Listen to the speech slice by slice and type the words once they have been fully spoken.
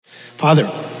Father,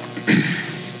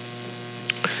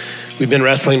 we've been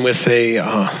wrestling with a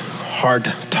hard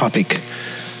topic,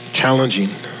 challenging,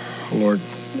 Lord,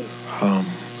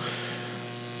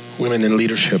 women in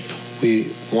leadership.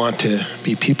 We want to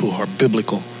be people who are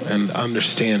biblical and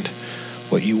understand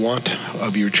what you want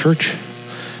of your church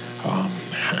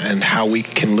and how we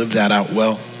can live that out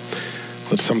well.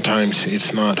 But sometimes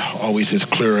it's not always as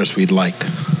clear as we'd like.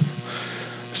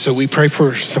 So we pray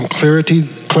for some clarity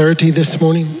this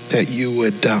morning, that you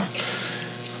would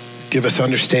give us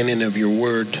understanding of your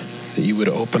word, that you would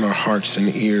open our hearts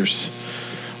and ears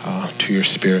to your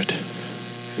spirit,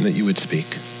 and that you would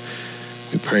speak.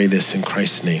 We pray this in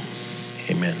Christ's name.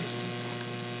 Amen.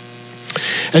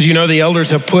 As you know, the elders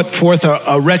have put forth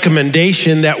a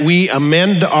recommendation that we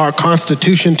amend our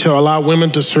constitution to allow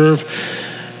women to serve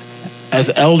as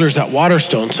elders at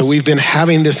Waterstone. So we've been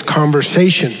having this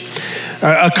conversation.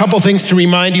 A couple things to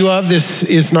remind you of. This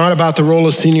is not about the role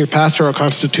of senior pastor. Our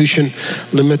Constitution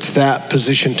limits that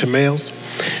position to males.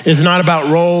 It's not about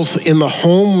roles in the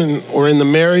home or in the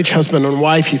marriage, husband and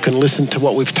wife. You can listen to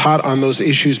what we've taught on those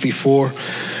issues before.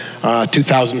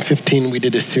 2015, we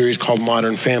did a series called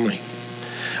Modern Family.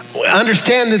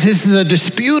 Understand that this is a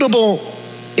disputable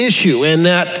issue and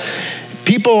that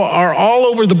people are all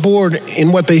over the board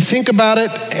in what they think about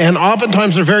it, and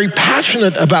oftentimes are very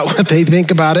passionate about what they think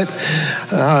about it.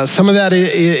 Some of that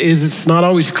is it's not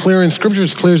always clear in Scripture,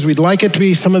 as clear as we'd like it to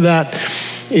be. Some of that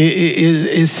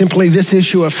is simply this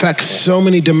issue affects so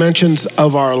many dimensions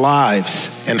of our lives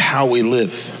and how we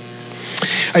live.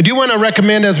 I do want to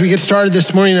recommend, as we get started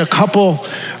this morning, a couple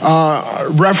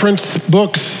reference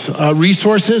books,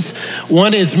 resources.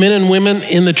 One is Men and Women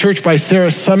in the Church by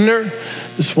Sarah Sumner.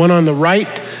 This one on the right,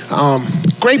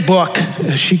 great book.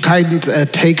 She kind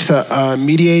of takes a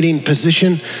mediating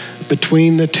position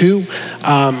between the two.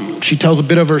 She tells a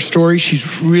bit of her story.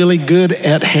 She's really good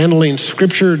at handling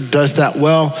Scripture, does that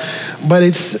well, but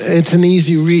it's an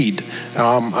easy read.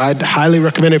 I'd highly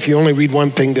recommend, if you only read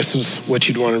one thing, this is what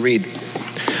you'd want to read.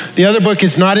 The other book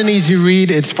is not an easy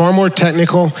read. It's far more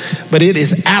technical, but it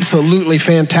is absolutely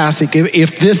fantastic.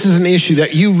 If this is an issue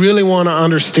that you really want to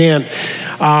understand,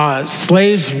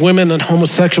 slaves, women, and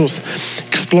homosexuals,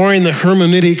 exploring the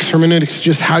hermeneutics,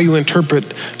 just how you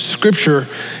interpret Scripture.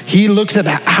 He looks at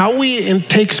how we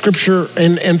take Scripture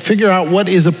and figure out what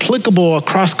is applicable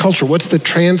across culture. What's the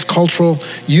transcultural,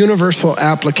 universal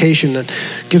application, and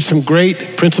gives some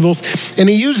great principles. And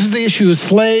he uses the issue of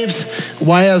slaves.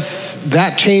 Why has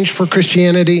that changed for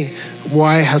Christianity?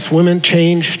 Why has women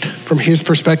changed from his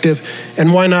perspective?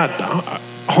 And why not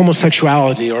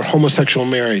homosexuality or homosexual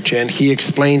marriage? And he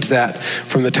explains that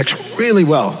from the text really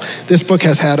well. This book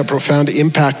has had a profound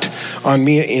impact on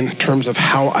me in terms of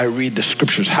how I read the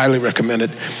Scriptures. Highly recommend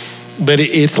it, but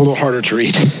it's a little harder to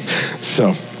read.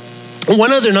 So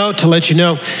one other note to let you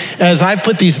know, as I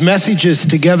put these messages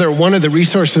together, one of the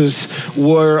resources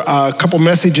were a couple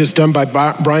messages done by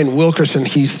Brian Wilkerson.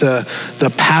 He's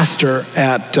the pastor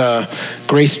at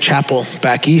Grace Chapel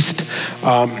back east.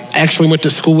 Actually went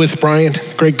to school with Brian,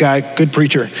 great guy, good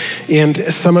preacher. And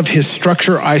some of his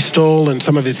structure I stole, and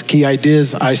some of his key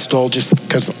ideas I stole just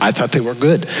because I thought they were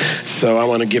good. So I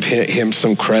want to give him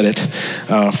some credit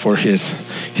for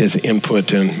his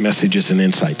input and messages and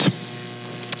insights.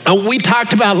 We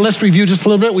talked about, let's review just a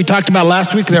little bit. We talked about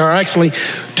last week, there are actually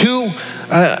two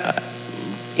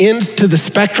ends to the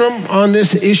spectrum on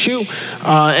this issue,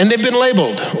 and they've been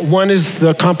labeled. One is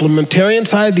the complementarian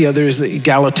side, the other is the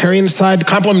egalitarian side. The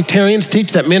complementarians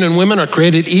teach that men and women are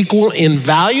created equal in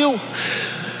value,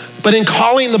 but in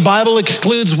calling, the Bible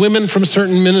excludes women from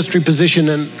certain ministry position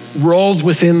and roles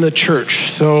within the church.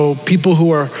 So people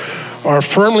who are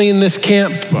firmly in this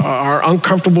camp, are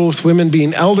uncomfortable with women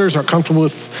being elders, are comfortable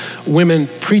with women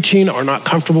preaching, are not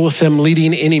comfortable with them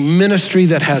leading any ministry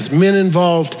that has men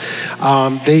involved.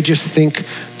 They just think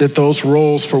that those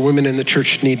roles for women in the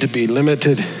church need to be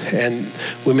limited, and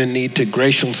women need to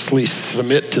graciously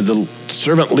submit to the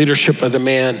servant leadership of the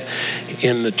man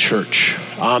in the church.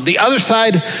 The other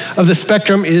side of the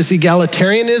spectrum is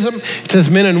egalitarianism. It says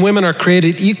men and women are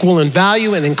created equal in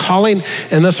value and in calling,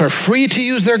 and thus are free to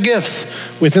use their gifts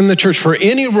within the church for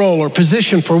any role or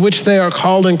position for which they are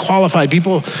called and qualified.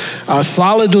 People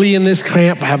solidly in this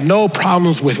camp have no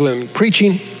problems with women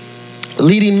preaching,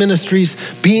 leading ministries,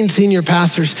 being senior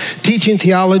pastors, teaching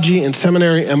theology in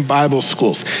seminary and Bible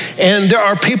schools. And there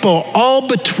are people all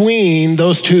between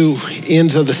those two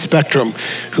ends of the spectrum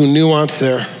who nuance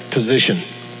their position.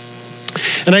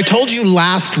 And I told you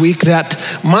last week that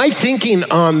my thinking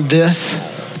on this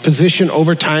position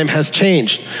over time has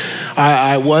changed.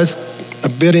 I was a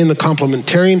bit in the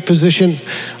complementarian position,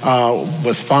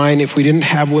 was fine if we didn't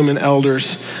have women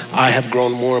elders. I have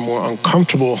grown more and more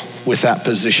uncomfortable with that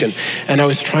position. And I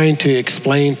was trying to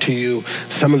explain to you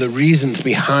some of the reasons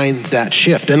behind that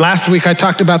shift. And last week I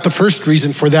talked about the first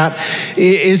reason for that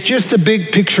is just the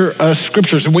big picture of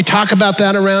scriptures. And we talk about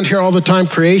that around here all the time: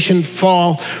 creation,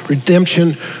 fall,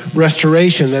 redemption,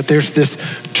 restoration, that there's this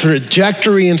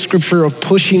trajectory in scripture of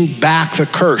pushing back the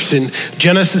curse. In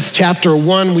Genesis chapter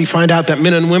 1, we find out that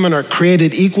men and women are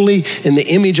created equally in the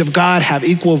image of God, have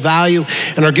equal value,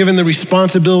 and are given the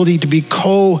responsibility to be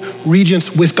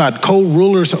co-regents with God,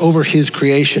 co-rulers over his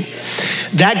creation.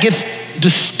 That gets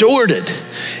distorted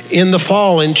in the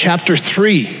fall in chapter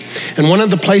 3. And one of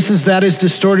the places that is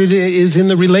distorted is in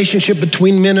the relationship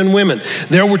between men and women.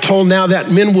 There we're told now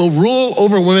that men will rule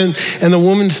over women, and the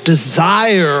woman's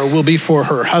desire will be for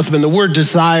her husband. The word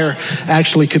desire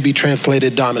actually could be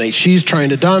translated dominate. She's trying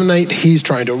to dominate, he's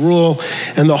trying to rule,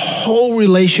 and the whole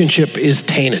relationship is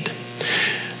tainted.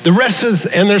 The rest is,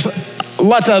 and there's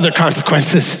lots of other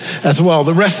consequences as well.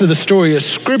 The rest of the story of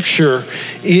scripture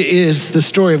is the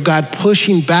story of God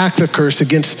pushing back the curse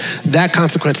against that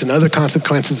consequence and other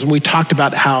consequences. And we talked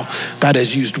about how God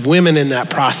has used women in that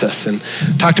process, and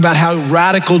talked about how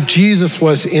radical Jesus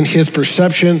was in his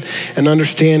perception and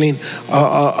understanding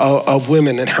of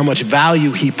women, and how much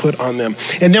value he put on them.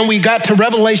 And then we got to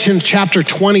Revelation chapter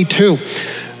 22.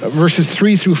 Verses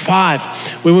 3 through 5,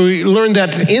 where we learned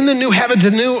that in the new heavens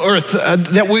and new earth,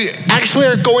 that we actually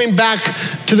are going back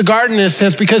to the garden in a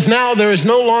sense, because now there is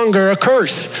no longer a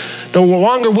curse. No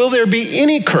longer will there be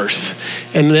any curse.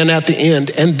 And then at the end,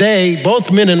 and they,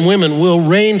 both men and women, will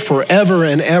reign forever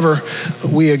and ever.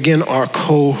 We again are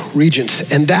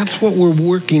co-regents. And that's what we're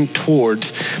working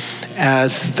towards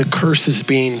as the curse is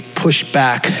being pushed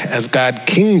back, as God's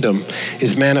kingdom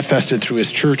is manifested through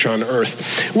his church on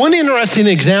earth. One interesting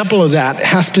example of that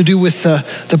has to do with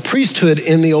the priesthood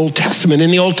in the Old Testament. In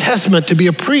the Old Testament, to be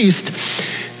a priest,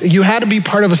 you had to be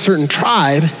part of a certain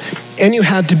tribe, and you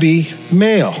had to be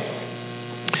male.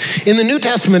 In the New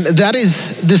Testament, that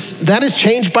is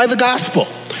changed by the gospel.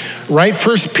 Right?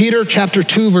 1 Peter chapter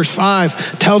 2, verse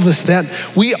 5 tells us that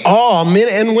we all, men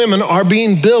and women, are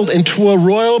being built into a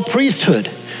royal priesthood.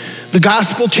 The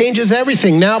gospel changes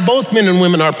everything. Now both men and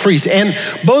women are priests, and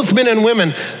both men and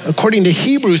women, according to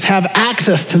Hebrews, have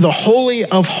access to the Holy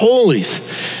of Holies.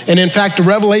 And in fact,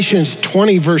 Revelation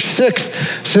 20, verse 6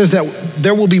 says that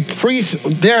there will be priests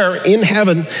there in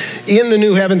heaven, in the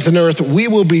new heavens and earth. We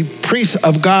will be priests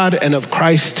of God and of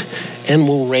Christ, and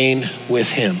will reign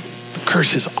with him.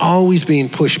 Curse is always being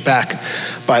pushed back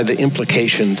by the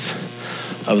implications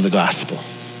of the gospel.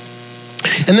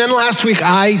 And then last week,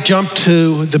 I jumped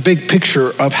to the big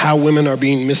picture of how women are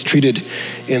being mistreated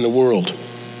in the world.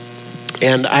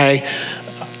 And I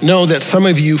know that some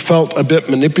of you felt a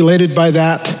bit manipulated by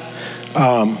that,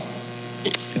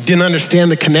 didn't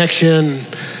understand the connection,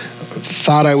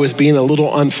 thought I was being a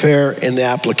little unfair in the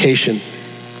application.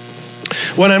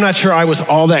 When I'm not sure I was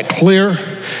all that clear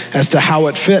as to how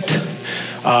it fit,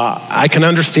 I can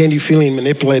understand you feeling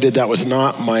manipulated. That was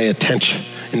not my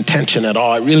intention at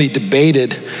all. I really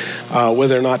debated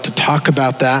whether or not to talk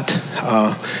about that,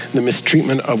 the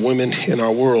mistreatment of women in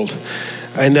our world.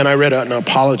 And then I read an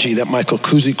apology that Michael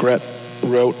Kuzik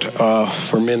wrote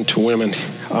for Men to Women.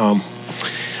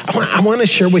 I want to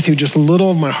share with you just a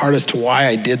little of my heart as to why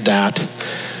I did that.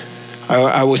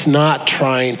 I was not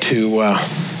trying to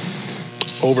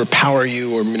overpower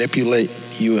you or manipulate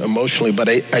you emotionally, but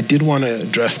I did want to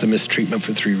address the mistreatment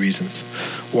for 3 reasons.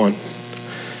 One,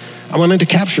 I wanted to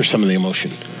capture some of the emotion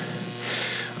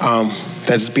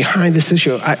that is behind this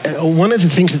issue. One of the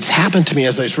things that's happened to me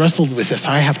as I've wrestled with this,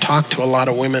 I have talked to a lot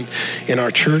of women in our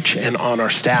church and on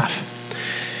our staff.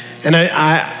 And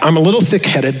I'm a little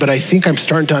thick-headed, but I think I'm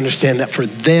starting to understand that for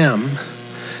them,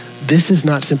 this is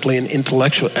not simply an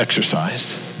intellectual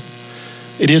exercise.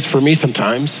 It is for me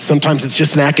sometimes. Sometimes it's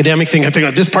just an academic thing. I think,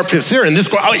 oh, this part fits here, and this,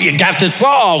 oh, you got this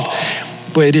solved.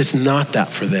 But it is not that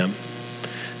for them.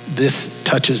 This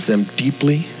touches them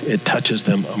deeply. It touches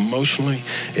them emotionally.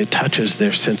 It touches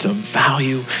their sense of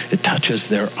value. It touches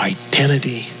their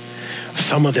identity.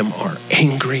 Some of them are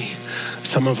angry.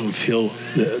 Some of them feel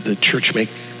the church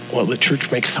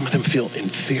makes some of them feel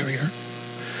inferior.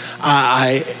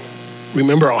 I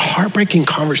remember a heartbreaking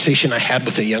conversation I had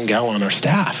with a young gal on our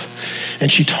staff. And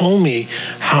she told me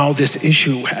how this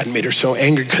issue had made her so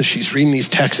angry because she's reading these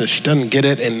texts and she doesn't get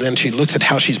it. And then she looks at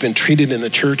how she's been treated in the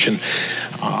church. And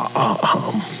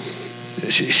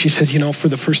she said, for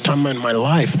the first time in my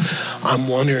life, I'm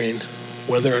wondering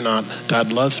whether or not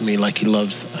God loves me like he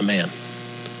loves a man.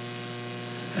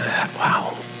 And I thought,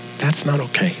 wow, that's not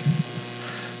okay.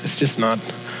 It's just not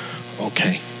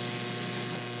okay.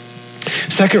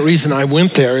 Second reason I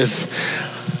went there is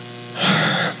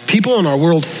people in our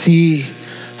world see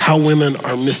how women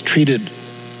are mistreated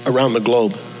around the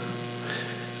globe,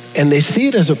 and they see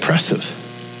it as oppressive.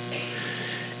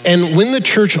 And when the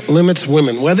church limits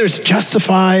women, whether it's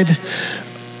justified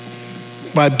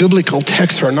by biblical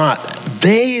text or not,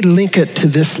 they link it to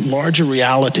this larger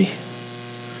reality.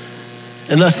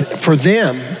 And thus, for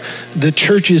them, the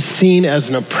church is seen as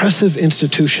an oppressive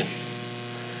institution.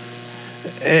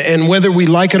 And whether we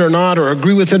like it or not, or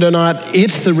agree with it or not,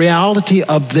 it's the reality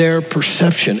of their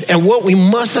perception. And what we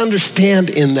must understand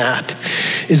in that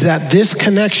is that this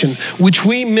connection, which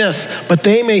we miss, but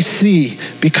they may see,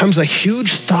 becomes a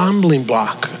huge stumbling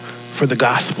block for the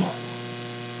gospel.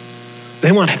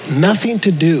 They want nothing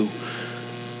to do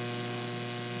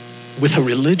with a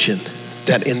religion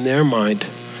that in their mind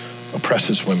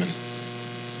oppresses women.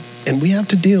 And we have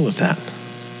to deal with that.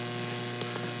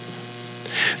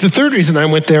 The third reason I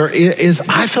went there is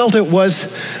I felt it was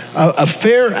a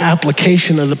fair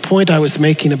application of the point I was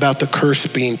making about the curse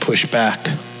being pushed back.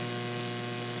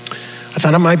 I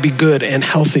thought it might be good and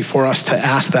healthy for us to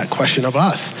ask that question of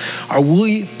us. Are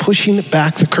we pushing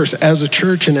back the curse as a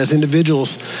church and as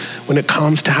individuals when it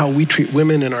comes to how we treat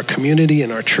women in our community,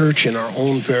 in our church, in our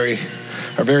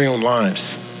very own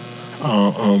lives?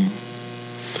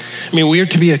 We are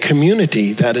to be a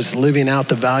community that is living out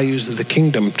the values of the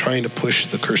kingdom, trying to push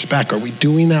the curse back. Are we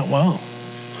doing that well?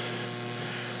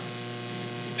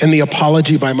 And the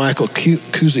apology by Michael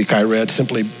Cusick I read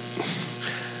simply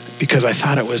because I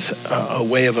thought it was a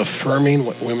way of affirming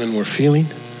what women were feeling.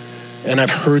 And I've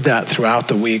heard that throughout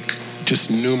the week. Just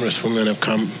numerous women have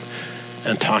come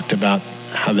and talked about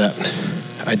how that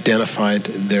identified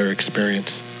their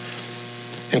experience.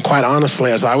 And quite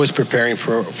honestly, as I was preparing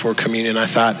for communion, I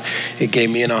thought it gave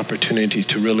me an opportunity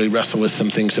to really wrestle with some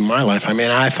things in my life.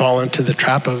 I fall into the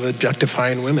trap of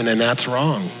objectifying women, and that's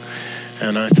wrong.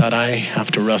 And I thought I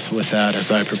have to wrestle with that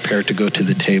as I prepare to go to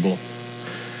the table.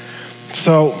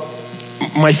 So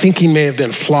my thinking may have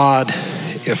been flawed.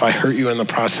 If I hurt you in the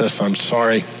process, I'm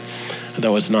sorry. That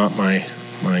was not my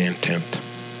intent.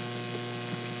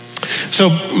 So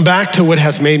back to what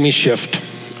has made me shift.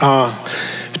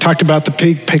 Talked about the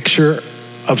big picture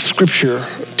of Scripture.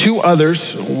 Two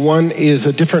others. One is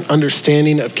a different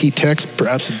understanding of key text,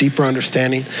 perhaps a deeper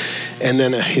understanding, and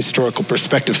then a historical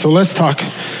perspective. So let's talk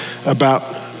about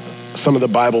some of the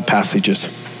Bible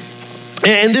passages.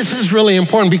 And this is really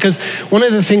important because one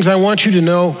of the things I want you to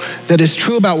know that is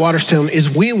true about Waterstone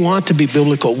is we want to be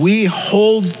biblical. We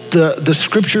hold the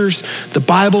scriptures, the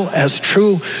Bible as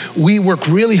true. We work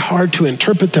really hard to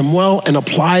interpret them well and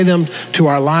apply them to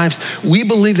our lives. We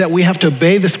believe that we have to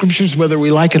obey the scriptures whether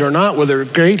we like it or not, whether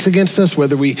it grates against us,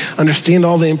 whether we understand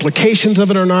all the implications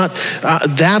of it or not.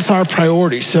 That's our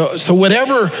priority. So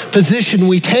whatever position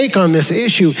we take on this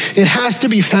issue, it has to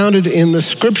be founded in the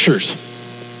scriptures.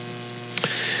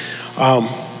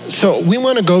 So we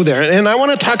want to go there. And I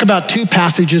want to talk about two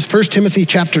passages, 1 Timothy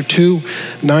chapter 2,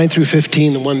 9 through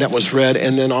 15, the one that was read,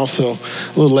 and then also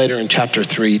a little later in chapter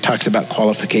 3, he talks about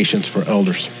qualifications for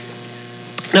elders.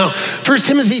 Now, 1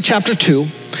 Timothy chapter 2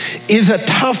 is a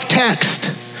tough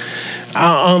text.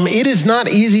 It is not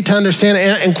easy to understand.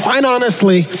 And quite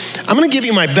honestly, I'm going to give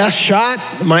you my best shot,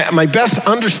 my best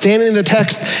understanding of the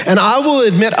text, and I will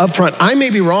admit up front, I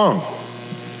may be wrong.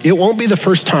 It won't be the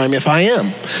first time if I am.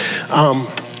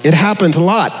 It happens a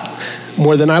lot,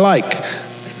 more than I like.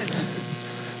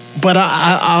 But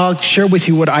I'll share with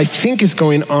you what I think is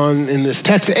going on in this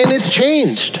text, and it's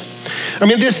changed.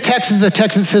 This text is the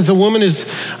text that says a woman is,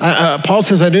 Paul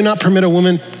says, I do not permit a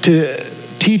woman to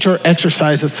teach or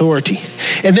exercise authority.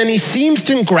 And then he seems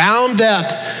to ground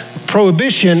that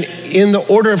prohibition in the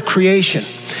order of creation.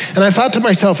 And I thought to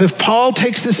myself, if Paul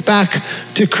takes this back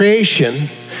to creation,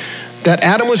 that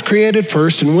Adam was created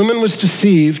first and woman was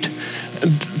deceived,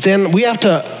 then we have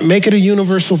to make it a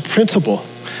universal principle.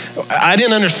 I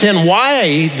didn't understand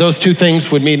why those two things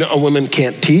would mean a woman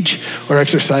can't teach or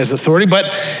exercise authority, but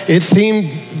it seemed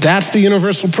that's the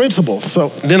universal principle. So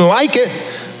didn't like it,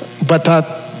 but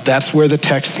thought that's where the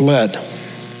text led.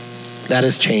 That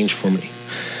has changed for me.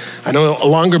 I no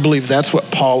longer believe that's what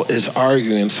Paul is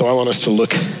arguing, so I want us to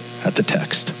look at the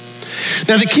text.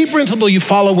 Now, the key principle you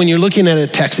follow when you're looking at a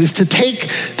text is to take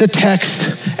the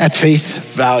text at face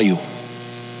value.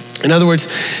 In other words,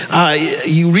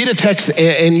 you read a text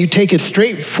and you take its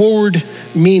straightforward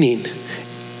meaning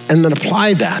and then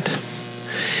apply that.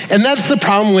 And that's the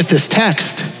problem with this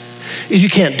text, is you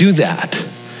can't do that.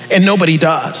 And nobody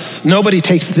does. Nobody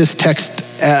takes this text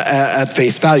at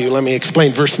face value. Let me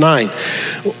explain. Verse 9,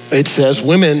 it says,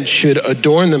 women should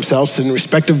adorn themselves in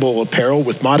respectable apparel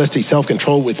with modesty,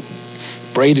 self-control, with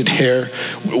braided hair,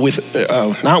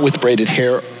 not with braided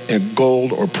hair, and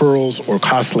gold or pearls or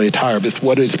costly attire, but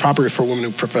what is proper for women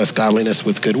who profess godliness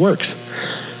with good works.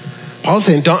 Paul's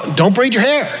saying, don't braid your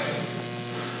hair.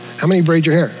 How many braid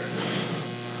your hair?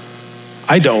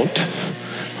 I don't,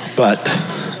 but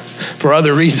for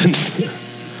other reasons.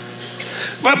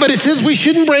 But it says we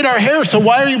shouldn't braid our hair, so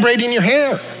why are you braiding your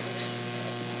hair?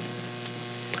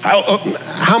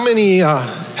 How many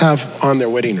have on their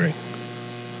wedding ring?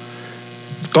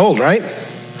 It's gold, right?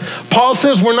 Paul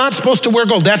says we're not supposed to wear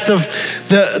gold. That's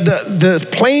the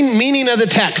plain meaning of the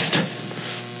text.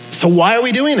 So why are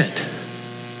we doing it?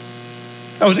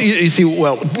 Oh, you see,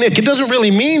 well, Nick, it doesn't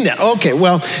really mean that. Okay,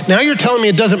 well, now you're telling me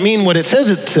it doesn't mean what it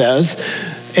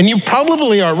says, and you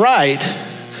probably are right,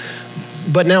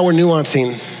 but now we're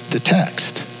nuancing the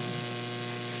text.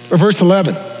 Or verse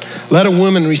 11, let a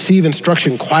woman receive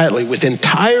instruction quietly with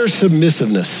entire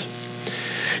submissiveness.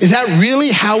 Is that really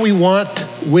how we want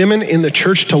women in the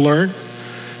church to learn?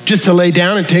 Just to lay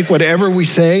down and take whatever we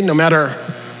say, no matter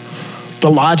the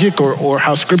logic or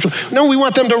how scriptural? No, we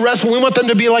want them to wrestle. We want them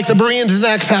to be like the Bereans in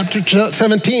Acts chapter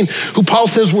 17, who Paul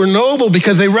says were noble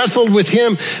because they wrestled with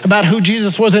him about who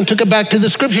Jesus was and took it back to the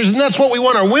scriptures. And that's what we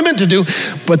want our women to do,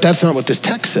 but that's not what this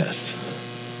text says.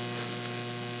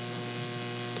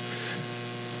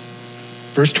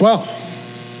 Verse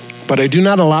 12, but I do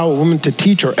not allow a woman to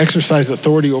teach or exercise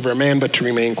authority over a man, but to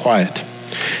remain quiet.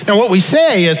 Now what we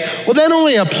say is, well, that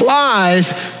only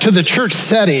applies to the church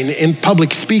setting in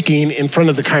public speaking in front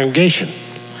of the congregation.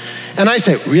 And I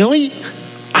say, really?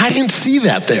 I didn't see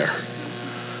that there.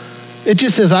 It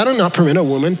just says, I do not permit a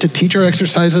woman to teach or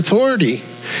exercise authority.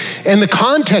 And the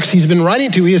context he's been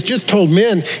writing to, he has just told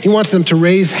men he wants them to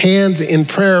raise hands in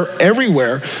prayer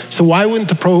everywhere. So why wouldn't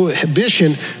the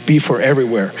prohibition be for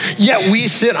everywhere? Yet we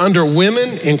sit under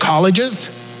women in colleges.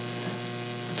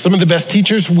 Some of the best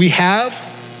teachers we have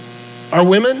are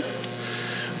women.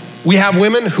 We have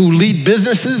women who lead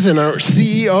businesses and are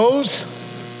CEOs.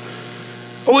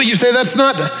 Oh, well, you say that's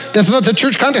not the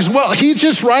church context. Well, he's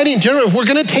just writing generally. If we're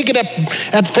going to take it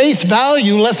at face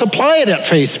value, let's apply it at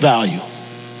face value.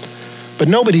 But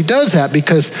nobody does that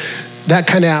because that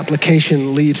kind of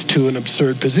application leads to an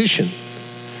absurd position.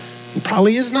 It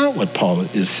probably is not what Paul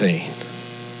is saying.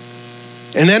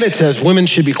 And then it says women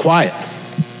should be quiet.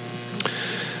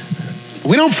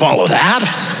 We don't follow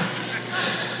that.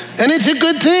 And it's a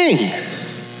good thing.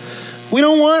 We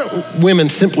don't want women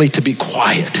simply to be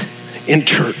quiet in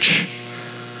church.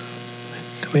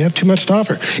 They have too much to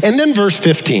offer. And then verse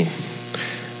 15.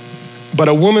 But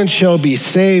a woman shall be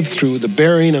saved through the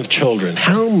bearing of children.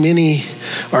 How many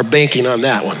are banking on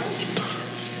that one?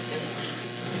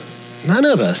 None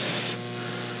of us.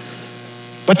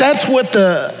 But that's what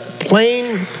the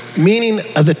plain meaning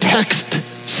of the text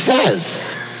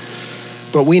says.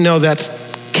 But we know that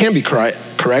can be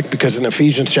correct because in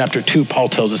Ephesians chapter 2, Paul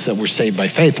tells us that we're saved by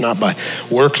faith, not by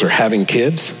works or having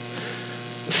kids.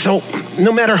 So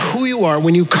no matter who you are,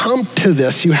 when you come to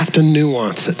this, you have to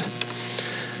nuance it.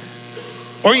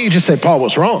 Or you just say Paul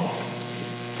was wrong.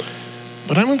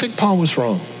 But I don't think Paul was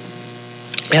wrong.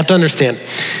 You have to understand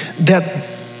that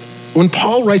when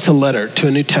Paul writes a letter to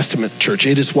a New Testament church,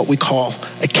 it is what we call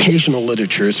occasional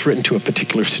literature. It's written to a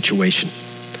particular situation.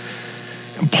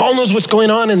 And Paul knows what's going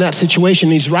on in that situation.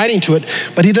 He's writing to it,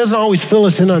 but he doesn't always fill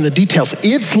us in on the details.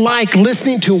 It's like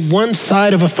listening to one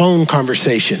side of a phone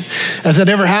conversation. Has that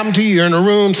ever happened to you? You're in a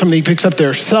room, somebody picks up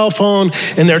their cell phone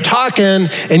and they're talking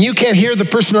and you can't hear the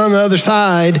person on the other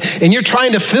side and you're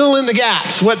trying to fill in the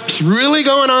gaps. What's really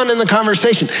going on in the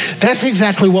conversation? That's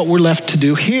exactly what we're left to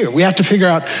do here. We have to figure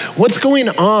out what's going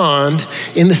on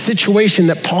in the situation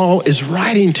that Paul is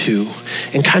writing to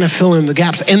and kind of fill in the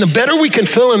gaps. And the better we can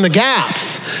fill in the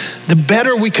gaps, the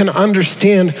better we can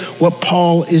understand what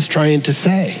Paul is trying to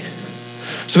say.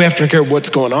 So we have to figure out what's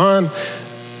going on.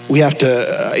 We have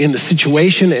to, in the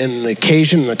situation, in the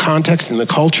occasion, in the context, in the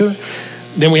culture.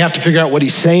 Then we have to figure out what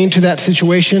he's saying to that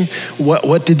situation.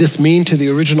 What did this mean to the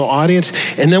original audience?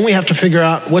 And then we have to figure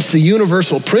out what's the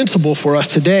universal principle for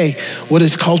us today. What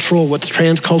is cultural, what's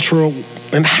transcultural,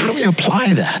 and how do we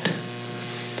apply that?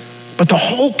 But the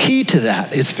whole key to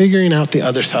that is figuring out the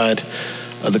other side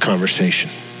of the conversation.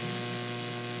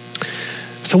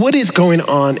 So what is going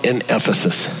on in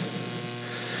Ephesus?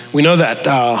 We know that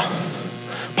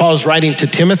Paul is writing to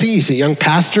Timothy. He's a young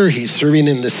pastor. He's serving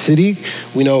in the city.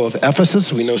 We know of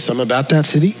Ephesus. We know some about that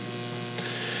city.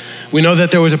 We know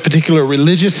that there was a particular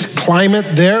religious climate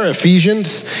there.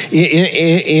 Ephesians,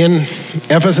 in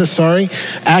Ephesus.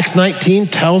 Acts 19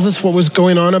 tells us what was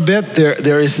going on a bit.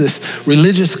 There is this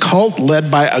religious cult led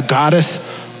by a goddess,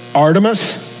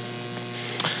 Artemis.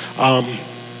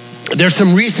 There's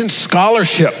some recent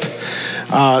scholarship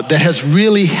that has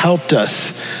really helped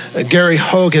us. Gary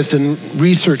Hogue has done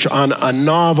research on a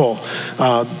novel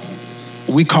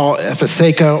we call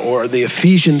Epheseca, or the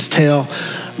Ephesians Tale,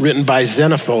 written by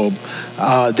Xenophobe.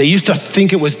 They used to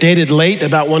think it was dated late,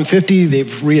 about 150. They've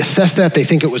reassessed that. They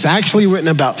think it was actually written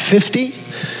about 50,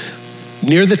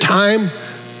 near the time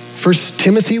 1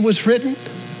 Timothy was written.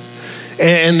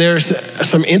 And there's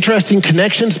some interesting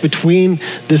connections between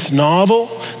this novel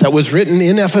that was written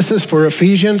in Ephesus for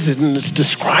Ephesians, and it's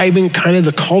describing kind of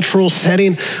the cultural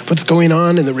setting, what's going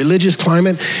on in the religious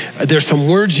climate. There's some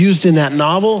words used in that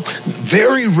novel,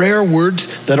 very rare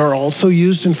words that are also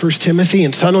used in 1 Timothy.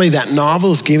 And suddenly that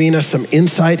novel is giving us some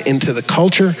insight into the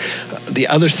culture, the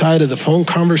other side of the phone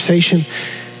conversation,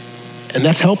 and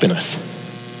that's helping us.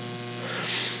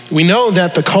 We know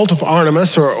that the cult of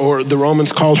Artemis, or the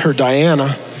Romans called her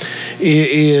Diana,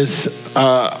 is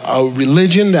a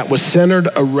religion that was centered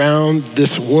around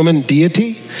this woman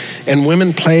deity, and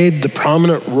women played the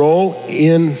prominent role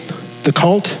in the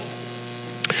cult.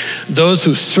 Those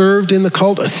who served in the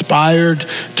cult aspired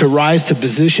to rise to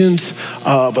positions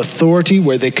of authority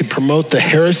where they could promote the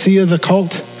heresy of the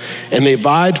cult, and they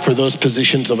vied for those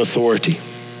positions of authority.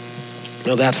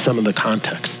 Now that's some of the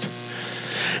context.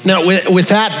 Now, with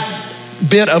that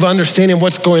bit of understanding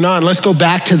what's going on, let's go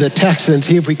back to the text and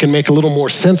see if we can make a little more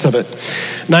sense of it.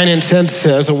 9 and 10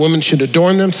 says, a woman should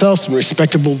adorn themselves in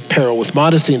respectable apparel with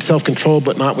modesty and self-control,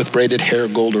 but not with braided hair,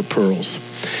 gold, or pearls.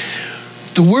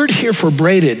 The word here for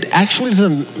braided actually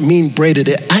doesn't mean braided.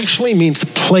 It actually means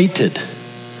plaited.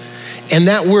 And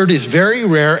that word is very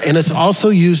rare, and it's also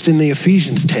used in the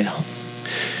Ephesians Tale.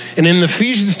 And in the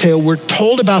Ephesians Tale, we're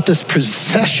told about this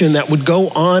procession that would go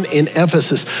on in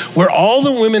Ephesus, where all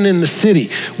the women in the city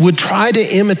would try to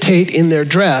imitate in their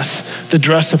dress the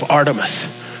dress of Artemis.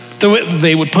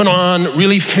 They would put on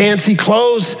really fancy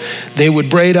clothes. They would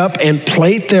braid up and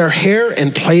plait their hair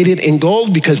and plait it in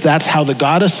gold, because that's how the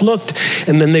goddess looked.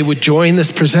 And then they would join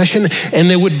this procession and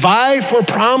they would vie for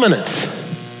prominence.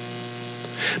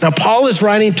 Now, Paul is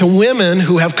writing to women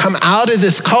who have come out of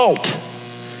this cult.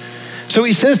 So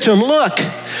he says to him, look,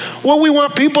 what we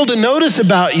want people to notice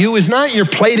about you is not your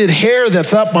plaited hair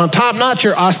that's up on top, not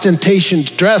your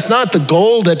ostentatious dress, not the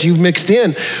gold that you've mixed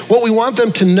in. What we want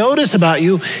them to notice about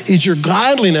you is your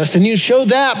godliness, and you show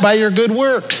that by your good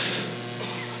works.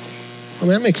 Well,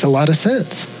 that makes a lot of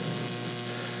sense.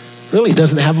 Really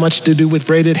doesn't have much to do with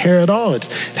braided hair at all. It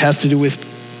has to do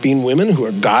with being women who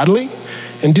are godly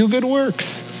and do good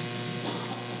works.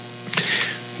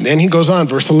 Then he goes on,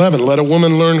 verse 11, let a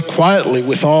woman learn quietly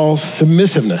with all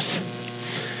submissiveness.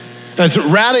 Now, it's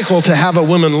radical to have a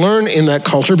woman learn in that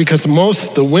culture, because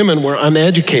the women were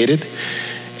uneducated.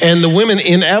 And the women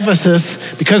in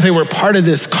Ephesus, because they were part of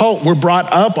this cult, were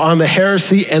brought up on the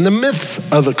heresy and the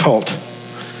myths of the cult.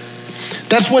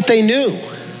 That's what they knew.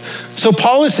 So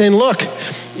Paul is saying, look,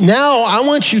 now I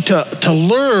want you to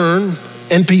learn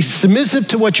and be submissive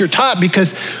to what you're taught,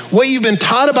 because what you've been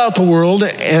taught about the world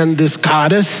and this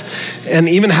goddess and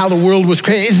even how the world was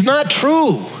created is not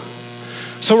true.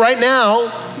 So right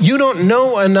now, you don't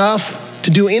know enough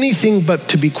to do anything but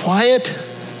to be quiet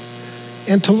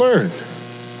and to learn.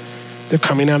 They're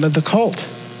coming out of the cult.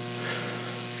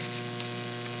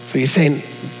 So he's saying,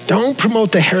 don't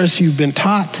promote the heresy you've been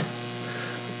taught,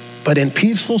 but in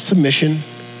peaceful submission,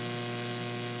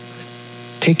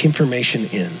 take information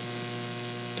in.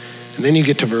 And then you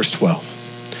get to verse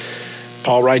 12.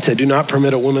 Paul writes, I do not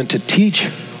permit a woman to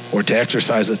teach or to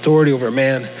exercise authority over a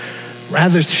man.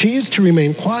 Rather, she is to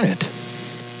remain quiet.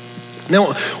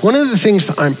 Now, one of the things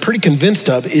I'm pretty convinced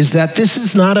of is that this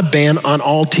is not a ban on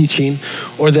all teaching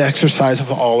or the exercise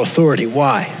of all authority.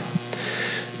 Why?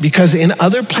 Because in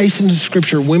other places in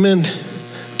Scripture, women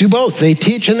do both. They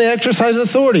teach and they exercise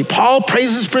authority. Paul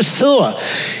praises Priscilla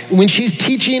when she's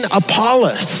teaching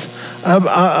Apollos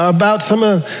about some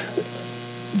of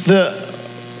the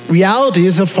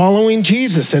realities of following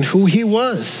Jesus and who he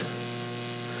was.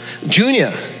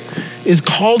 Junia is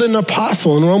called an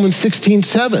apostle in Romans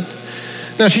 16:7.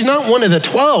 Now, she's not one of the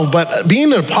 12, but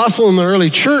being an apostle in the early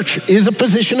church is a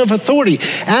position of authority,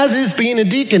 as is being a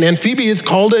deacon. And Phoebe is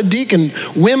called a deacon.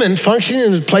 Women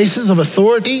functioning in places of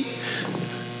authority.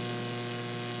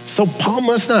 So Paul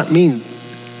must not mean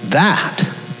that.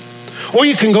 Or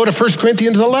you can go to 1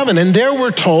 Corinthians 11, and there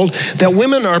we're told that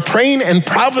women are praying and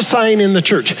prophesying in the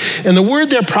church. And the word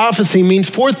there, prophecy, means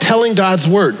foretelling God's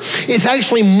word. It's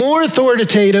actually more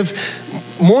authoritative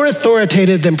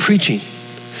than preaching.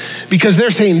 because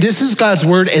they're saying this is God's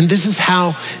word and this is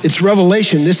how it's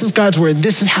revelation. This is God's word.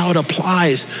 This is how it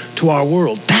applies to our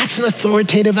world. That's an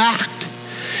authoritative act.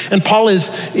 And Paul is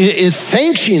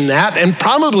sanctioning that, and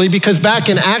probably because back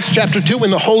in Acts chapter 2,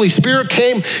 when the Holy Spirit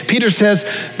came, Peter says,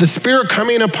 the Spirit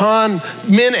coming upon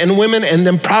men and women and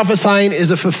them prophesying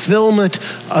is a fulfillment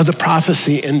of the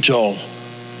prophecy in Joel,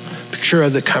 picture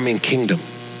of the coming kingdom.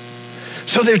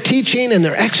 So they're teaching and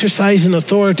they're exercising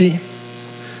authority.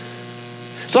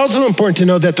 It's also important to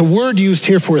know that the word used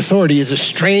here for authority is a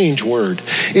strange word.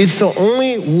 It's the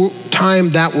only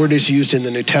time that word is used in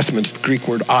the New Testament. It's the Greek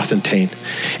word authentein.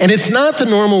 And it's not the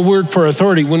normal word for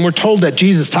authority. When we're told that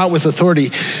Jesus taught with authority,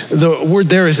 the word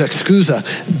there is exousia.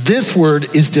 This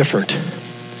word is different.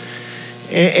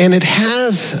 And it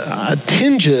has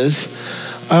tinges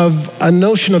of a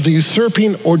notion of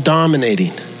usurping or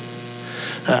dominating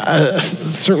a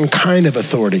certain kind of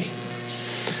authority.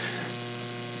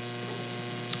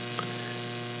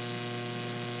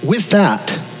 With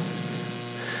that,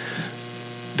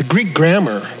 the Greek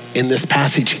grammar in this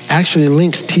passage actually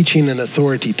links teaching and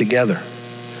authority together,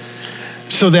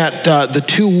 so that the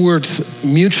two words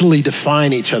mutually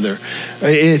define each other.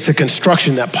 It's a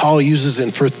construction that Paul uses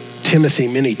in 1 Timothy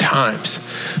many times.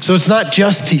 So it's not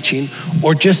just teaching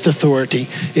or just authority.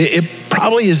 It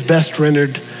probably is best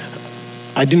rendered,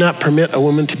 I do not permit a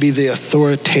woman to be the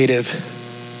authoritative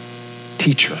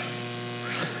teacher.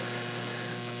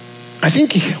 I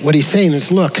think what he's saying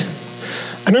is, look,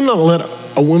 I do not let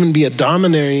a woman be a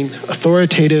domineering,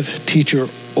 authoritative teacher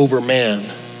over men.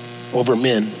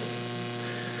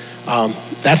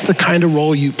 That's the kind of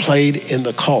role you played in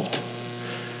the cult.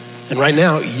 And right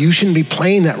now, you shouldn't be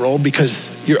playing that role because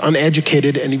you're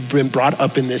uneducated and you've been brought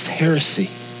up in this heresy.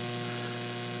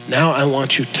 Now I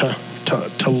want you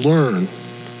to learn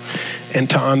and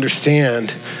to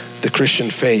understand the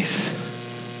Christian faith.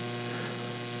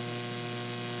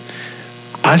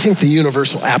 I think the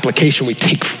universal application we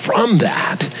take from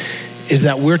that is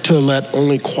that we're to let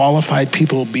only qualified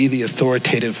people be the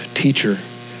authoritative teacher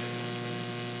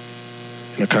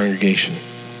in a congregation.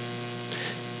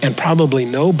 And probably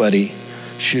nobody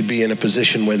should be in a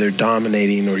position where they're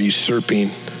dominating or usurping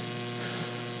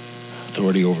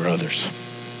authority over others.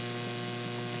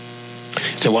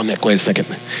 So, well, Nick, wait a second.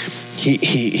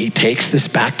 He takes this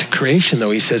back to creation,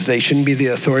 though. He says they shouldn't be the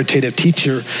authoritative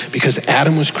teacher because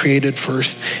Adam was created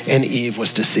first and Eve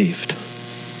was deceived.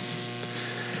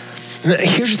 And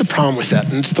here's the problem with that,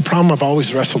 and it's the problem I've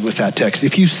always wrestled with that text.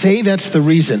 If you say that's the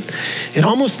reason, it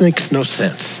almost makes no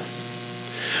sense.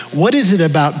 What is it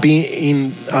about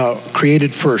being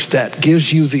created first that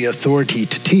gives you the authority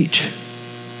to teach?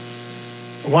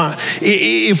 Why?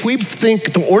 If we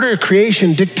think the order of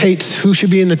creation dictates who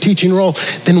should be in the teaching role,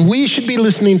 then we should be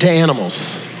listening to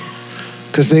animals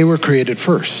because they were created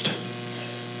first.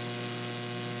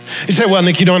 You say, well,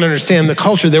 Nick, you don't understand the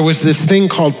culture. There was this thing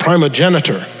called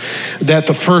primogeniture, that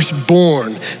the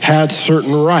firstborn had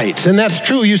certain rights. And that's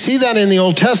true. You see that in the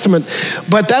Old Testament.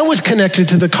 But that was connected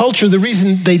to the culture. The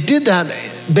reason they did that,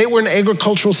 they were an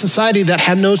agricultural society that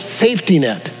had no safety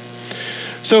net.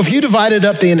 So if you divided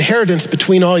up the inheritance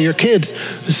between all your kids,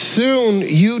 soon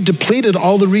you depleted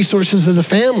all the resources of the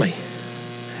family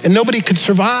and nobody could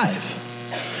survive.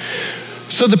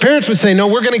 So the parents would say, no,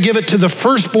 we're going to give it to the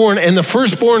firstborn, and the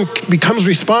firstborn becomes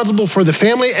responsible for the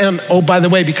family and, oh, by the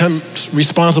way, becomes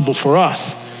responsible for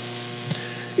us.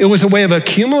 It was a way of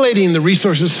accumulating the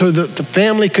resources so that the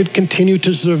family could continue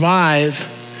to survive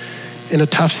in a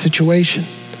tough situation.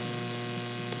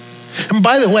 And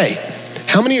by the way,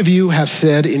 how many of you have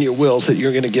said in your wills that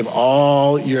you're going to give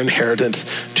all your inheritance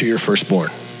to your firstborn?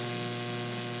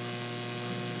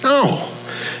 No.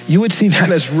 You would see that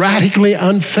as radically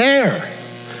unfair.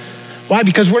 Why?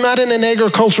 Because we're not in an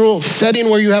agricultural setting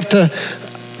where you have to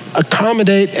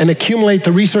accommodate and accumulate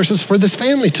the resources for this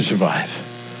family to survive.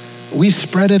 We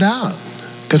spread it out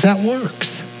because that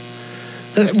works.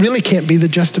 That really can't be the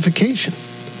justification.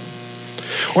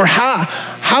 Or how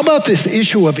about this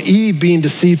issue of Eve being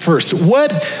deceived first?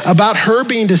 What about her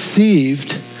being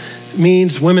deceived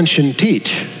means women shouldn't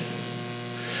teach?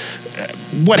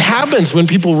 What happens when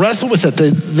people wrestle with it?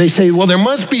 They say, well, there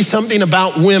must be something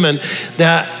about women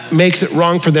that makes it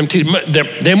wrong for them to.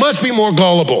 They must be more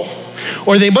gullible,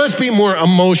 or they must be more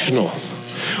emotional,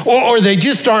 or they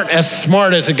just aren't as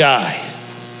smart as a guy.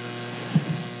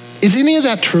 Is any of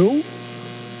that true?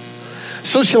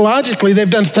 Sociologically, they've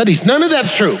done studies. None of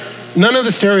that's true. None of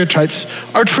the stereotypes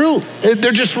are true.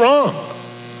 They're just wrong.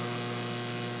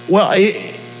 Well,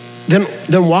 then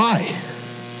why?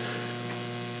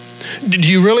 Do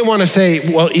you really want to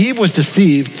say, well, Eve was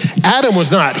deceived, Adam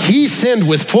was not. He sinned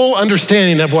with full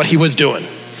understanding of what he was doing.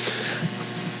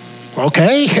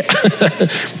 okay?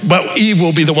 But Eve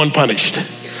will be the one punished.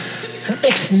 That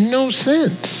makes no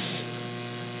sense.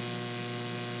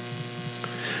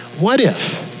 What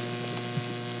if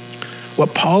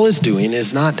what Paul is doing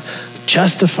is not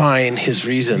justifying his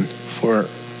reason for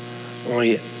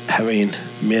only having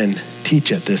men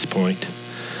teach at this point,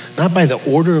 not by the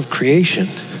order of creation,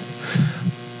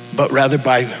 but rather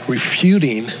by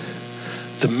refuting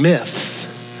the myths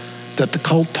that the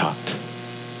cult taught?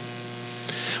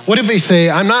 What if they say,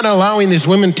 I'm not allowing these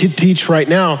women to teach right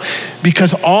now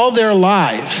because all their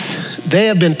lives they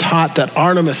have been taught that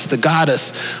Artemis, the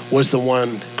goddess, was the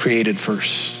one created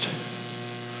first.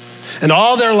 And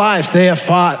all their lives they have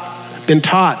been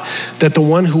taught that the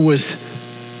one who was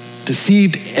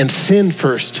deceived and sinned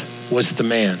first was the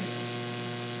man.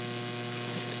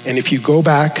 And if you go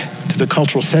back to the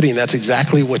cultural setting, that's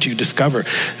exactly what you discover,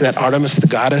 that Artemis, the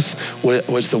goddess,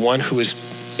 was the one who was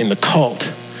in the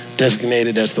cult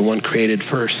designated as the one created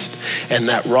first. And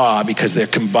that Ra, because they're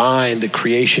combined the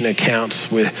creation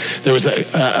accounts with, there was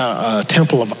a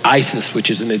temple of Isis, which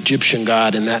is an Egyptian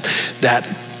god, and that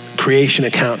creation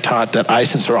account taught that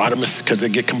Isis or Artemis, because they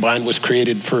get combined, was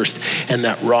created first, and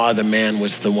that Ra, the man,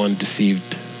 was the one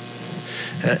deceived.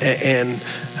 And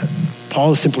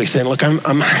Paul is simply saying, look, I'm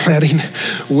not letting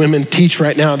women teach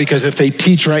right now, because if they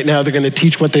teach right now, they're going to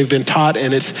teach what they've been taught,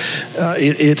 and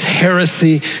it's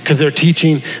heresy, because they're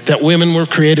teaching that women were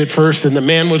created first and the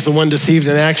man was the one deceived,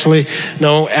 and actually,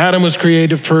 no, Adam was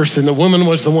created first and the woman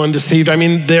was the one deceived. I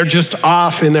mean, they're just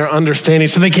off in their understanding,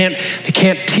 so they can't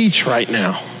teach right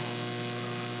now.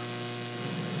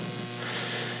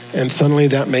 And suddenly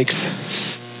that makes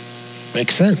sense.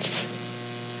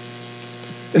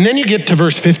 And then you get to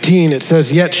verse 15, it says,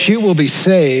 yet she will be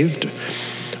saved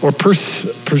or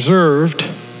preserved,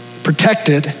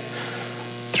 protected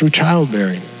through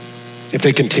childbearing if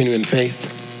they continue in faith.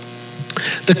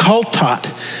 The cult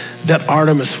taught that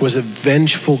Artemis was a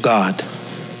vengeful god.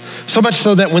 So much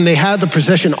so that when they had the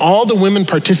procession, all the women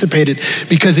participated,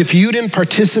 because if you didn't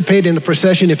participate in the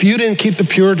procession, if you didn't keep the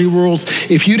purity rules,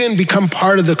 if you didn't become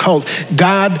part of the cult,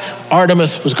 God,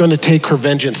 Artemis, was going to take her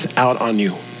vengeance out on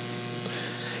you.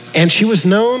 And she was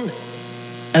known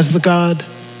as the god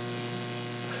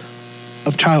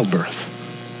of childbirth,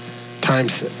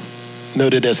 times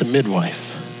noted as a midwife.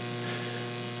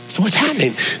 So what's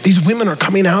happening? These women are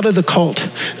coming out of the cult.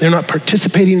 They're not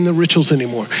participating in the rituals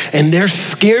anymore. And they're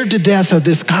scared to death of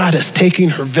this goddess taking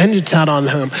her vengeance out on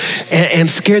them, and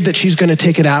scared that she's going to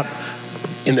take it out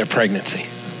in their pregnancy.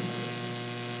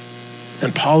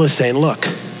 And Paul is saying, look,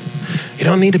 you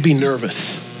don't need to be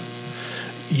nervous.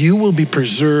 You will be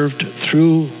preserved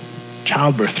through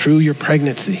childbirth, through your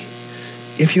pregnancy,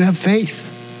 if you have faith.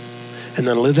 And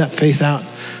then live that faith out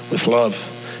with love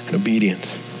and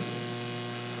obedience.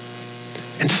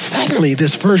 And suddenly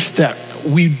this verse that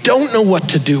we don't know what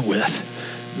to do with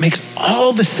makes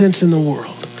all the sense in the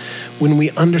world when we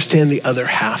understand the other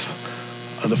half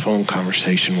of the phone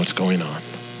conversation, what's going on.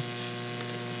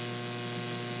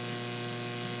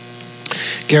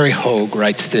 Gary Hogue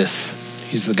writes this.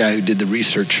 He's the guy who did the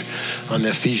research on the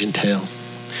Ephesian tale.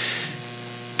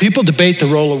 People debate the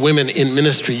role of women in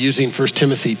ministry using 1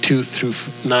 Timothy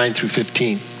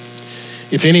 2:9-15.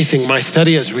 If anything, my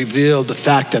study has revealed the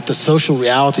fact that the social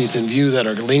realities in view that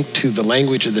are linked to the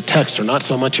language of the text are not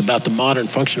so much about the modern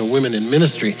function of women in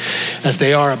ministry as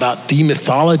they are about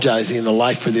demythologizing the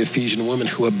life for the Ephesian women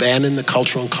who abandoned the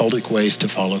cultural and cultic ways to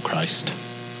follow Christ.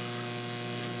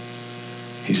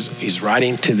 He's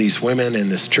writing to these women in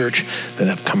this church that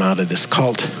have come out of this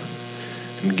cult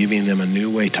and giving them a new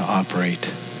way to operate.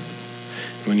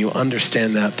 When you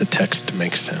understand that, the text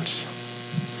makes sense.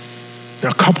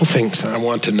 Now, a couple things I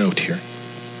want to note here.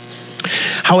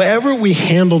 However we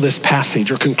handle this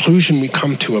passage or conclusion we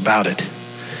come to about it,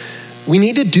 we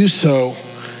need to do so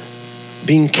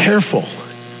being careful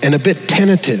and a bit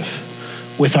tentative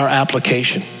with our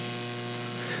application.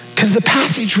 Because the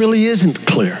passage really isn't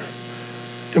clear.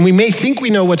 And we may think we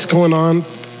know what's going on,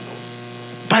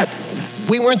 but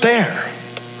we weren't there.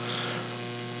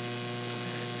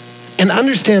 And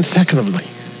understand, secondly,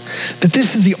 that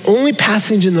this is the only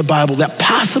passage in the Bible that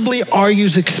possibly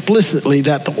argues explicitly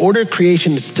that the order of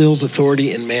creation instills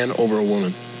authority in man over a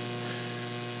woman.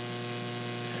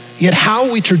 Yet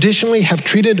how we traditionally have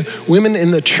treated women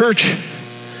in the church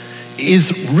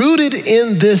is rooted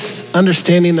in this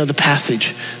understanding of the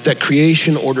passage that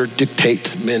creation order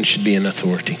dictates men should be in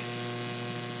authority.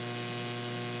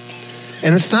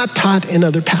 And it's not taught in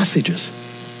other passages.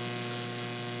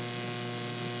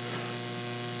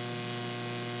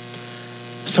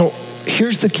 So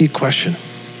here's the key question.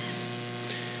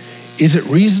 Is it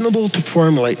reasonable to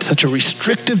formulate such a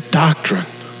restrictive doctrine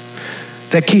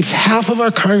that keeps half of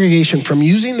our congregation from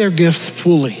using their gifts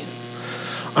fully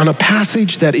on a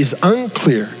passage that is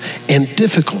unclear and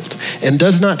difficult and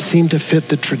does not seem to fit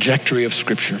the trajectory of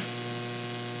Scripture?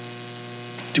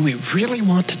 Do we really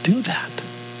want to do that?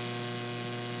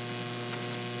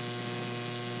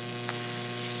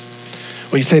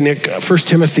 Well, you say, Nick, 1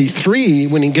 Timothy 3,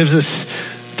 when he gives us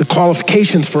the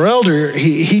qualifications for elder,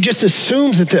 he just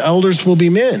assumes that the elders will be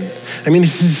men. I mean, he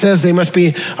says they must be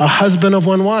a husband of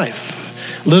one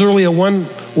wife, literally a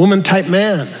one-woman type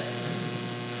man.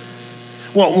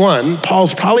 Well, one,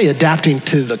 Paul's probably adapting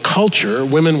to the culture.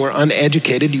 Women were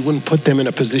uneducated. You wouldn't put them in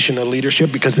a position of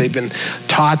leadership because they've been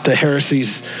taught the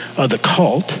heresies of the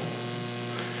cult.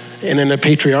 And in a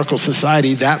patriarchal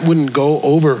society, that wouldn't go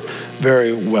over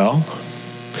very well.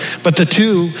 But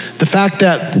the fact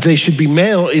that they should be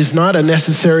male is not a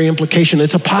necessary implication.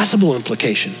 It's a possible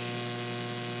implication.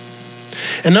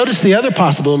 And notice the other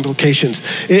possible implications.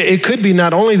 It could be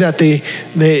not only that they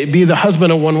be the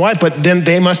husband of one wife, but then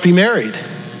they must be married.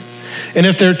 And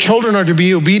if their children are to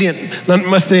be obedient, not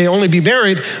must they only be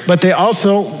married, but they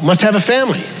also must have a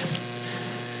family.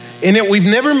 And yet we've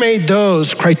never made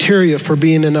those criteria for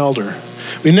being an elder.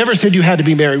 We never said you had to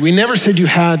be married. We never said you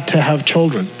had to have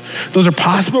children. Those are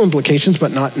possible implications,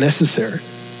 but not necessary.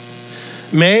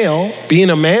 Being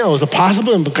a male is a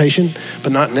possible implication,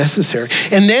 but not necessary.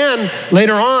 And then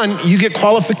later on, you get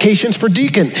qualifications for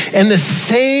deacon. And the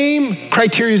same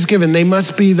criteria is given. They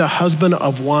must be the husband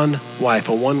of one wife,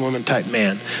 a one-woman type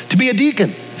man, to be a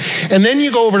deacon. And then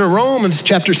you go over to Romans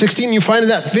chapter 16, you find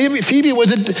that Phoebe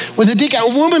was a deacon.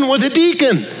 A woman was a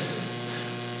deacon.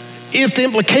 If the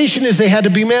implication is they had to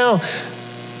be male,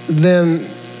 then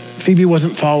Phoebe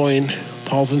wasn't following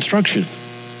Paul's instruction.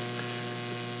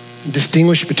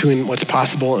 Distinguish between what's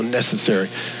possible and necessary.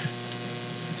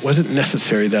 Was it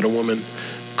necessary that a woman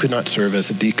could not serve as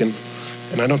a deacon?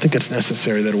 And I don't think it's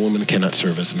necessary that a woman cannot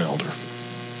serve as an elder.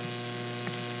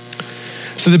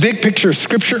 So the big picture of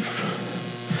Scripture,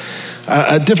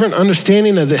 a different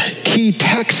understanding of the key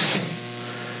texts,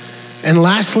 and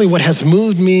lastly, what has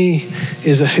moved me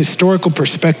is a historical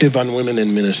perspective on women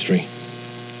in ministry.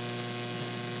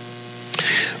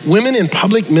 Women in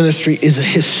public ministry is a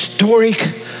historic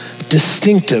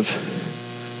distinctive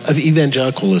of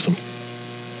evangelicalism.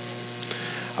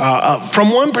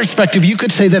 From one perspective, you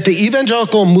could say that the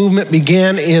evangelical movement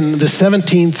began in the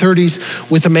 1730s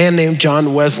with a man named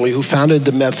John Wesley, who founded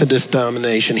the Methodist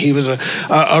denomination. He was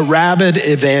a rabid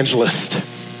evangelist.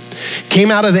 Came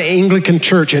out of the Anglican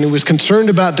church, and he was concerned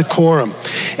about decorum.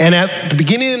 And at the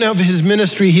beginning of his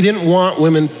ministry, he didn't want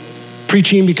women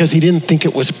preaching because he didn't think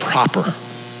it was proper.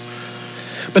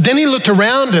 But then he looked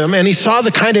around him and he saw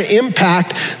the kind of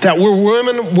impact that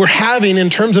women were having in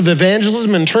terms of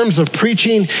evangelism, in terms of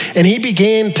preaching, and he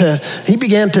began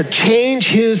to change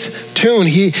his tune.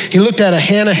 He looked at a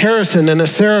Hannah Harrison and a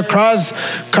Sarah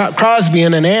Crosby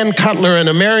and an Ann Cutler and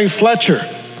a Mary Fletcher.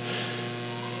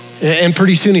 And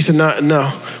pretty soon he said,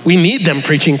 no, we need them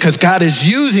preaching because God is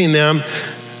using them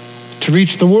to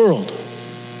reach the world.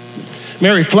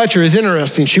 Mary Fletcher is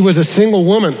interesting. She was a single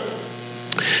woman,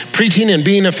 preaching and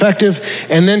being effective,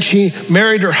 and then she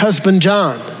married her husband,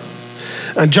 John.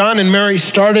 John and Mary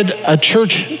started a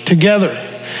church together,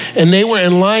 and they were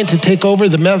in line to take over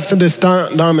the Methodist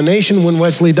denomination when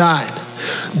Wesley died.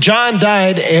 John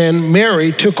died, and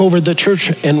Mary took over the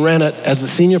church and ran it as the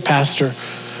senior pastor,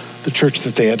 the church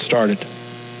that they had started.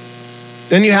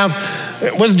 Then you have,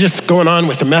 it wasn't just going on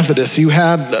with the Methodists, you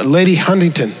had Lady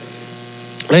Huntington.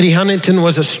 Lady Huntington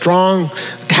was a strong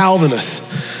Calvinist.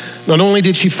 Not only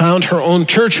did she found her own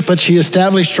church, but she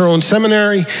established her own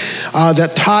seminary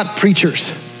that taught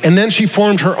preachers. And then she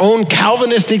formed her own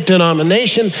Calvinistic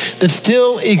denomination that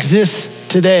still exists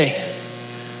today.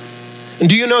 And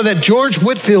do you know that George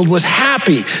Whitefield was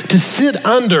happy to sit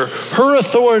under her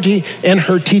authority and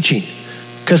her teaching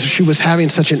because she was having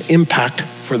such an impact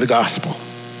for the gospel?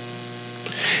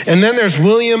 And then there's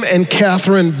William and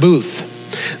Catherine Booth.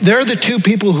 They're the two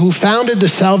people who founded the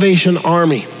Salvation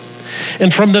Army.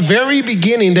 And from the very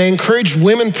beginning, they encouraged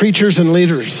women preachers and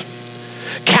leaders.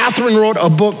 Catherine wrote a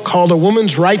book called A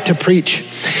Woman's Right to Preach.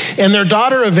 And their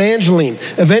daughter, Evangeline,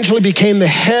 eventually became the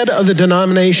head of the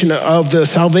denomination of the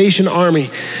Salvation Army.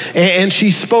 And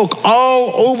she spoke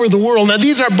all over the world. Now,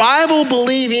 these are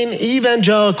Bible-believing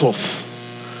evangelicals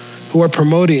who are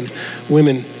promoting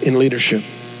women in leadership.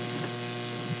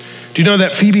 Do you know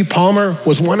that Phoebe Palmer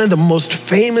was one of the most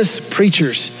famous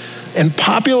preachers and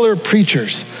popular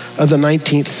preachers of the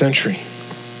 19th century?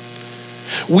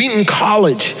 Wheaton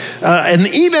College, an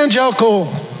evangelical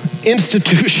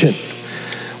institution,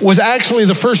 was actually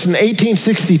the first in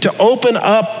 1860 to open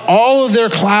up all of their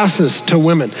classes to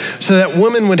women so that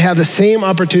women would have the same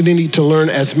opportunity to learn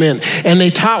as men. And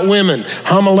they taught women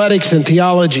homiletics and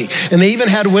theology. And they even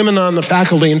had women on the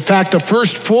faculty. In fact, the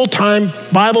first full-time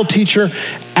Bible teacher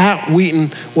at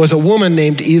Wheaton was a woman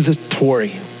named Edith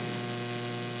Torrey.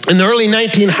 In the early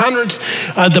 1900s,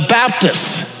 the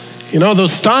Baptists,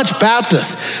 those staunch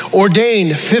Baptists,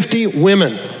 ordained 50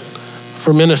 women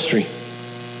for ministry.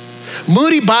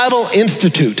 Moody Bible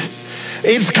Institute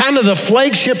is kind of the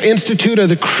flagship institute of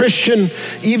the Christian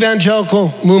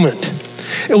evangelical movement.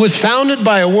 It was founded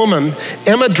by a woman,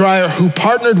 Emma Dreyer, who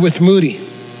partnered with Moody.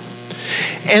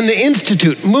 And the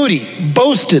institute, Moody,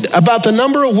 boasted about the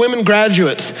number of women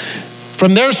graduates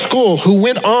from their school who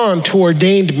went on to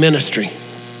ordained ministry.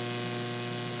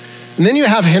 And then you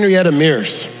have Henrietta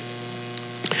Mears.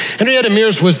 Henrietta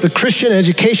Mears was the Christian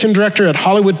education director at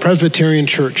Hollywood Presbyterian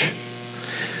Church.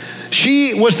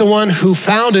 She was the one who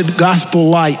founded Gospel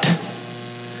Light.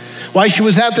 While she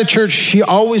was at the church, she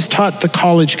always taught the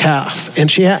college class. And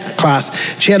she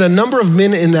had a number of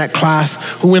men in that class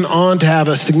who went on to have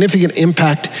a significant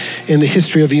impact in the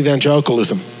history of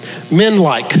evangelicalism. Men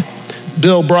like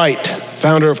Bill Bright,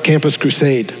 founder of Campus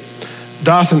Crusade,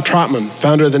 Dawson Trotman,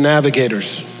 founder of the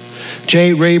Navigators,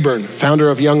 Jay Rayburn, founder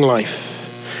of Young Life,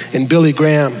 and Billy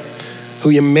Graham, who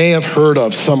you may have heard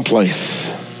of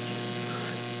someplace.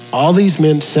 All these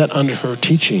men sat under her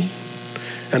teaching,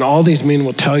 and all these men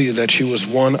will tell you that she was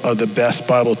one of the best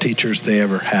Bible teachers they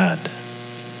ever had.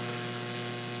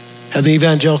 Had the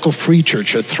Evangelical Free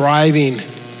Church, a thriving,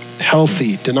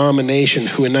 healthy denomination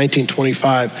who in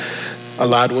 1925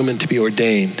 allowed women to be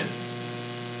ordained.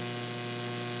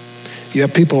 You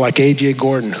have people like A.J.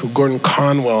 Gordon, who Gordon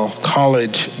Conwell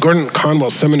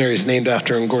Seminary is named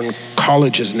after and Gordon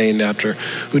College is named after,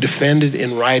 who defended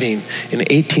in writing in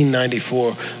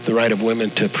 1894 the right of women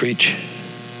to preach,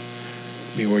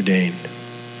 be ordained.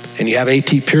 And you have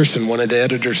A.T. Pierson, one of the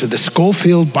editors of the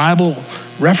Schofield Bible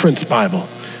Reference Bible.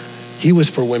 He was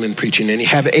for women preaching. And you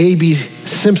have A.B.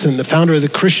 Simpson, the founder of the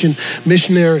Christian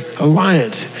Missionary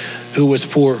Alliance, who was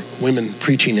for women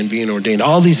preaching and being ordained.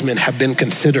 All these men have been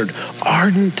considered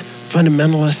ardent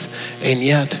fundamentalists, and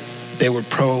yet they were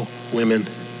pro-women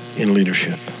in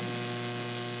leadership.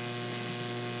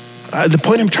 The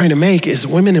point I'm trying to make is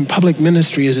women in public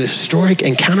ministry is a historic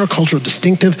and countercultural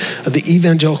distinctive of the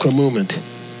evangelical movement.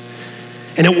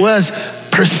 And it was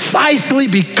precisely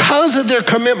because of their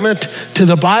commitment to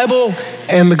the Bible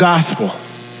and the gospel.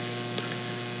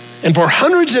 And for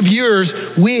hundreds of years,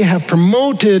 we have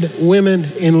promoted women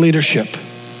in leadership.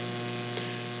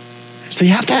 So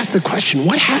you have to ask the question,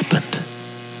 what happened?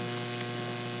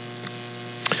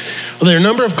 Well, there are a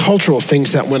number of cultural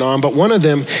things that went on, but one of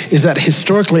them is that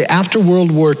historically, after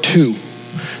World War II,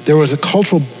 there was a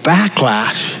cultural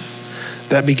backlash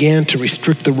that began to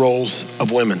restrict the roles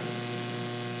of women.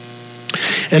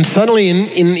 And suddenly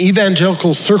in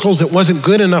evangelical circles, it wasn't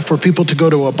good enough for people to go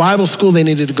to a Bible school. They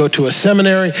needed to go to a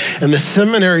seminary, and the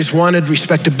seminaries wanted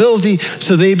respectability,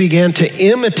 so they began to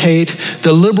imitate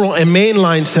the liberal and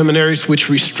mainline seminaries, which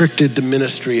restricted the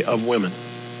ministry of women.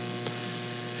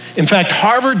 In fact,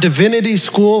 Harvard Divinity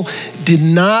School did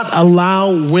not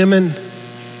allow women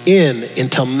in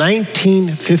until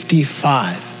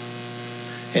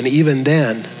 1955, and even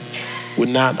then would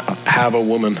not have a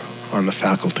woman on the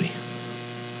faculty.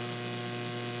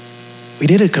 We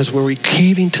did it because we were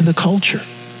caving to the culture.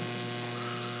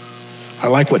 I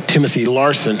like what Timothy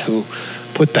Larson, who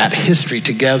put that history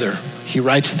together, he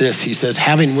writes this. He says,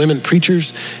 having women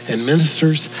preachers and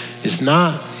ministers is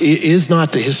not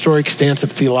the historic stance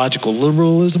of theological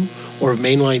liberalism or of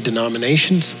mainline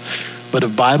denominations, but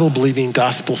of Bible-believing,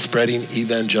 gospel-spreading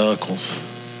evangelicals.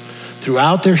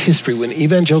 Throughout their history, when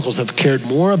evangelicals have cared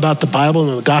more about the Bible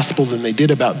and the gospel than they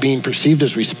did about being perceived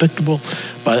as respectable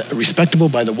by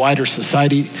the wider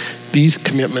society, these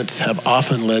commitments have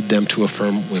often led them to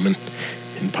affirm women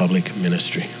in public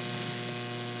ministry.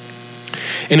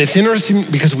 And it's interesting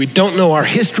because we don't know our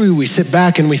history. We sit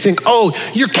back and we think, oh,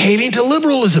 you're caving to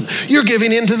liberalism. You're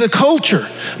giving into the culture.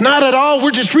 Not at all. We're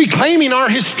just reclaiming our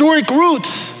historic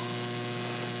roots.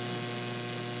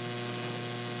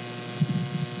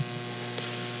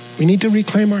 We need to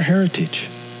reclaim our heritage.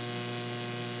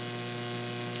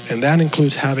 And that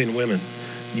includes having women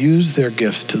use their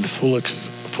gifts to the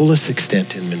fullest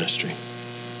extent in ministry.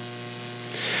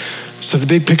 So the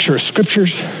big picture of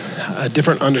scriptures, a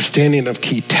different understanding of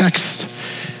key texts,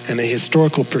 and a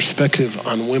historical perspective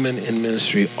on women in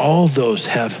ministry, all those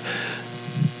have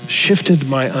shifted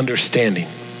my understanding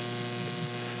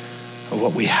of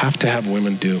what we have to have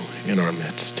women do in our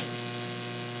midst.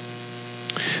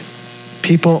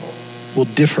 People will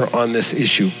differ on this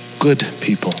issue. Good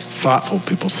people, thoughtful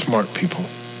people, smart people.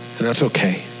 And that's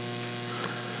okay.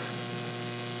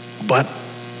 But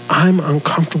I'm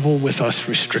uncomfortable with us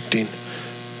restricting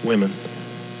women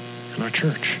in our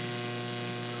church.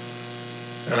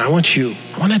 And I want to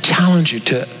challenge you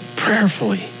to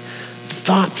prayerfully,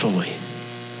 thoughtfully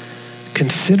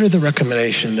consider the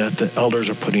recommendation that the elders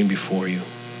are putting before you.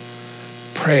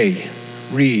 Pray,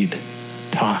 read,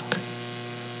 talk.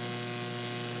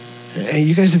 And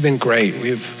you guys have been great.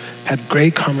 We've had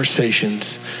great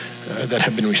conversations that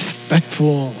have been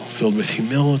respectful, filled with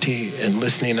humility and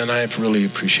listening, and I've really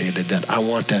appreciated that. I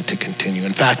want that to continue.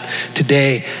 In fact,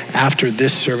 today, after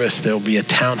this service, there'll be a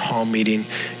town hall meeting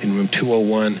in room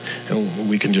 201, and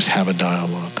we can just have a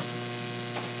dialogue.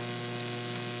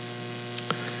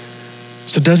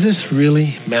 So does this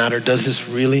really matter? Does this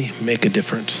really make a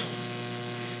difference?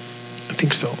 I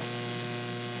think so.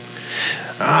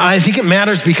 I think it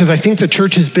matters because I think the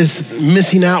church is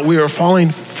missing out. We are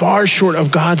falling far short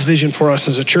of God's vision for us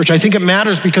as a church. I think it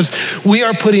matters because we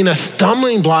are putting a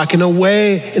stumbling block in the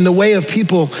way of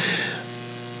people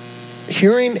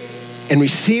hearing and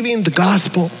receiving the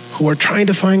gospel who are trying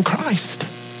to find Christ.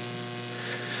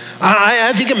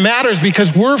 I think it matters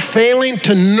because we're failing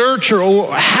to nurture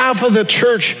half of the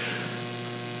church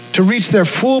to reach their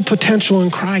full potential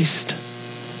in Christ.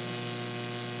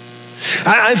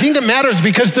 I think it matters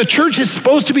because the church is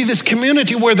supposed to be this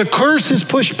community where the curse is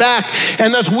pushed back,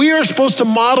 and thus we are supposed to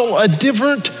model a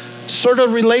different sort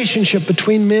of relationship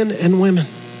between men and women.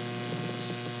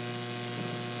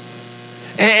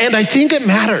 And I think it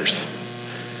matters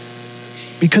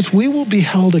because we will be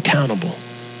held accountable.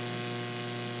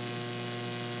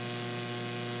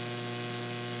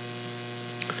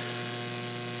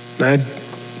 Now, I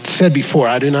said before,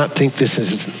 I do not think this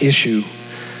is an issue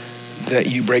that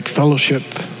you break fellowship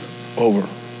over.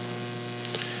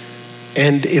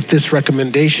 And if this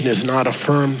recommendation is not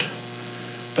affirmed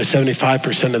by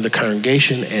 75% of the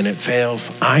congregation and it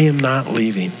fails, I am not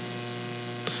leaving.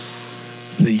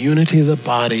 The unity of the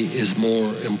body is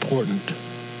more important.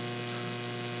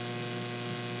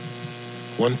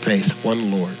 One faith, one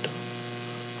Lord,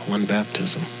 one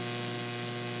baptism.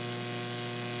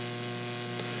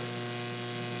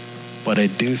 But I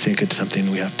do think it's something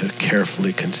we have to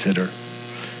carefully consider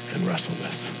and wrestle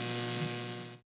with.